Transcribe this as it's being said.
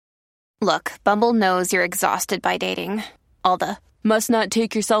Look, Bumble knows you're exhausted by dating. All the, must not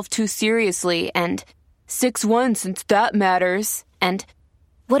take yourself too seriously, and 6'1" since that matters. And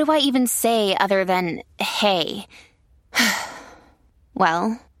what do I even say other than, hey?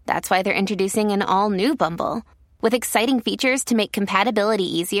 Well, that's why they're introducing an all-new Bumble, with exciting features to make compatibility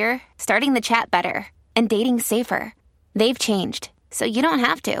easier, starting the chat better, and dating safer. They've changed, so you don't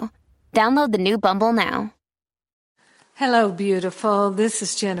have to. Download the new Bumble now. Hello, beautiful. This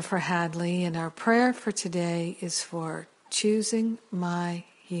is Jennifer Hadley, and our prayer for today is for choosing my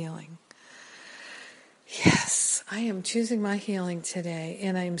healing. Yes, I am choosing my healing today,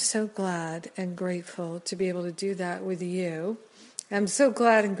 and I am so glad and grateful to be able to do that with you. I'm so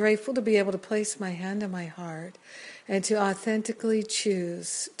glad and grateful to be able to place my hand on my heart and to authentically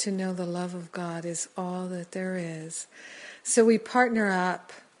choose to know the love of God is all that there is. So we partner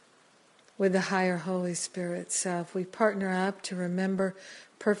up with the higher Holy Spirit self. We partner up to remember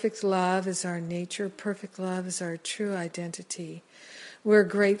perfect love is our nature, perfect love is our true identity. We're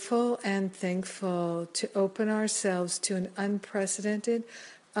grateful and thankful to open ourselves to an unprecedented,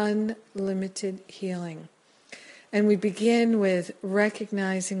 unlimited healing. And we begin with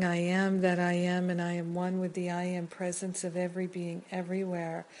recognizing I am that I am, and I am one with the I am presence of every being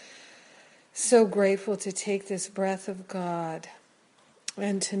everywhere. So grateful to take this breath of God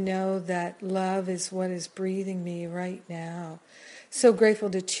and to know that love is what is breathing me right now. So grateful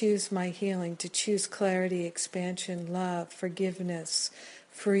to choose my healing, to choose clarity, expansion, love, forgiveness,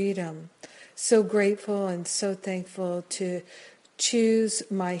 freedom. So grateful and so thankful to choose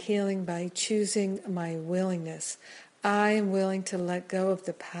my healing by choosing my willingness. I am willing to let go of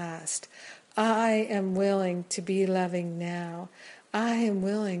the past. I am willing to be loving now. I am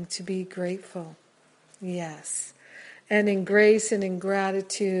willing to be grateful. Yes. And in grace and in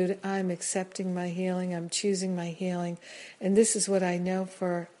gratitude, I'm accepting my healing. I'm choosing my healing. And this is what I know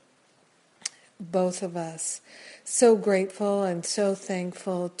for both of us. So grateful and so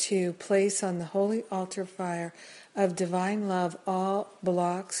thankful to place on the holy altar fire of divine love all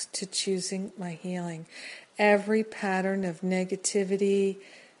blocks to choosing my healing. Every pattern of negativity,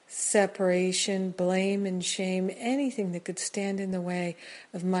 separation, blame and shame, anything that could stand in the way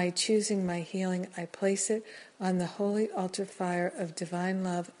of my choosing my healing, I place it on the holy altar fire of divine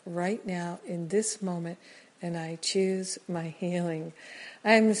love right now in this moment, and I choose my healing.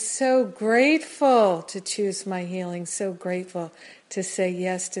 I'm so grateful to choose my healing, so grateful to say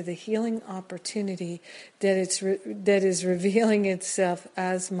yes to the healing opportunity that is revealing itself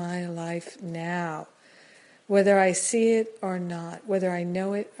as my life now. Whether I see it or not, whether I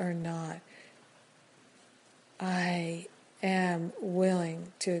know it or not, I am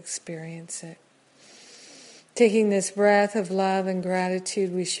willing to experience it. Taking this breath of love and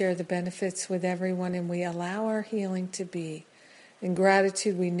gratitude, we share the benefits with everyone and we allow our healing to be. In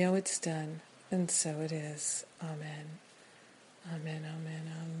gratitude, we know it's done, and so it is. Amen. Amen,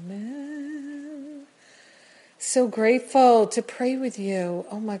 amen, amen. So grateful to pray with you.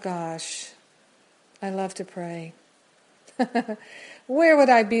 Oh my gosh. I love to pray. Where would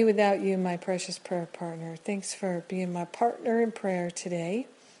I be without you, my precious prayer partner? Thanks for being my partner in prayer today.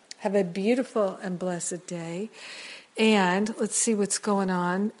 Have a beautiful and blessed day. And let's see what's going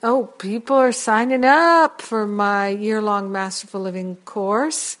on. Oh, people are signing up for my year-long Masterful Living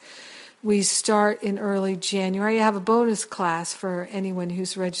course. We start in early January. I have a bonus class for anyone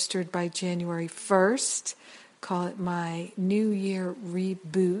who's registered by January 1st. Call it my New Year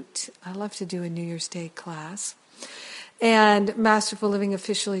Reboot. I love to do a New Year's Day class. And Masterful Living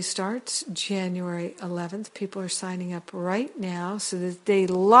officially starts January 11th. People are signing up right now so that they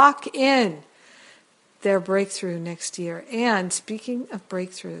lock in their breakthrough next year. And speaking of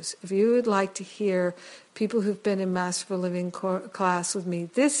breakthroughs, if you would like to hear people who've been in Masterful Living class with me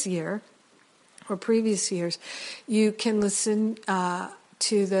this year or previous years, you can listen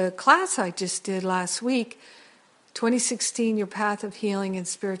to the class I just did last week, 2016, Your Path of Healing and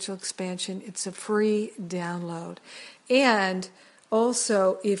Spiritual Expansion. It's a free download. And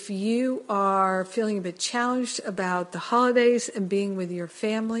also, if you are feeling a bit challenged about the holidays and being with your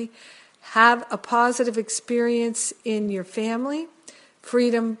family, have a positive experience in your family,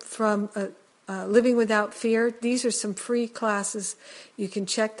 freedom from living without fear. These are some free classes. You can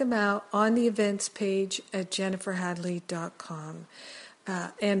check them out on the events page at jenniferhadley.com.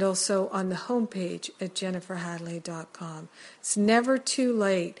 And also on the homepage at jenniferhadley.com. It's never too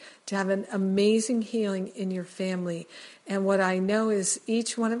late to have an amazing healing in your family. And what I know is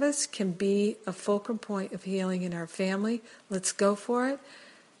each one of us can be a fulcrum point of healing in our family. Let's go for it.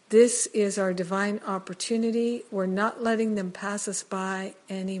 This is our divine opportunity. We're not letting them pass us by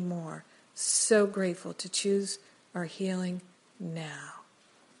anymore. So grateful to choose our healing now.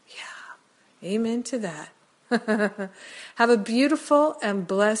 Yeah. Amen to that. Have a beautiful and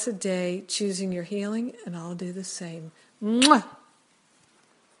blessed day choosing your healing, and I'll do the same. Mwah!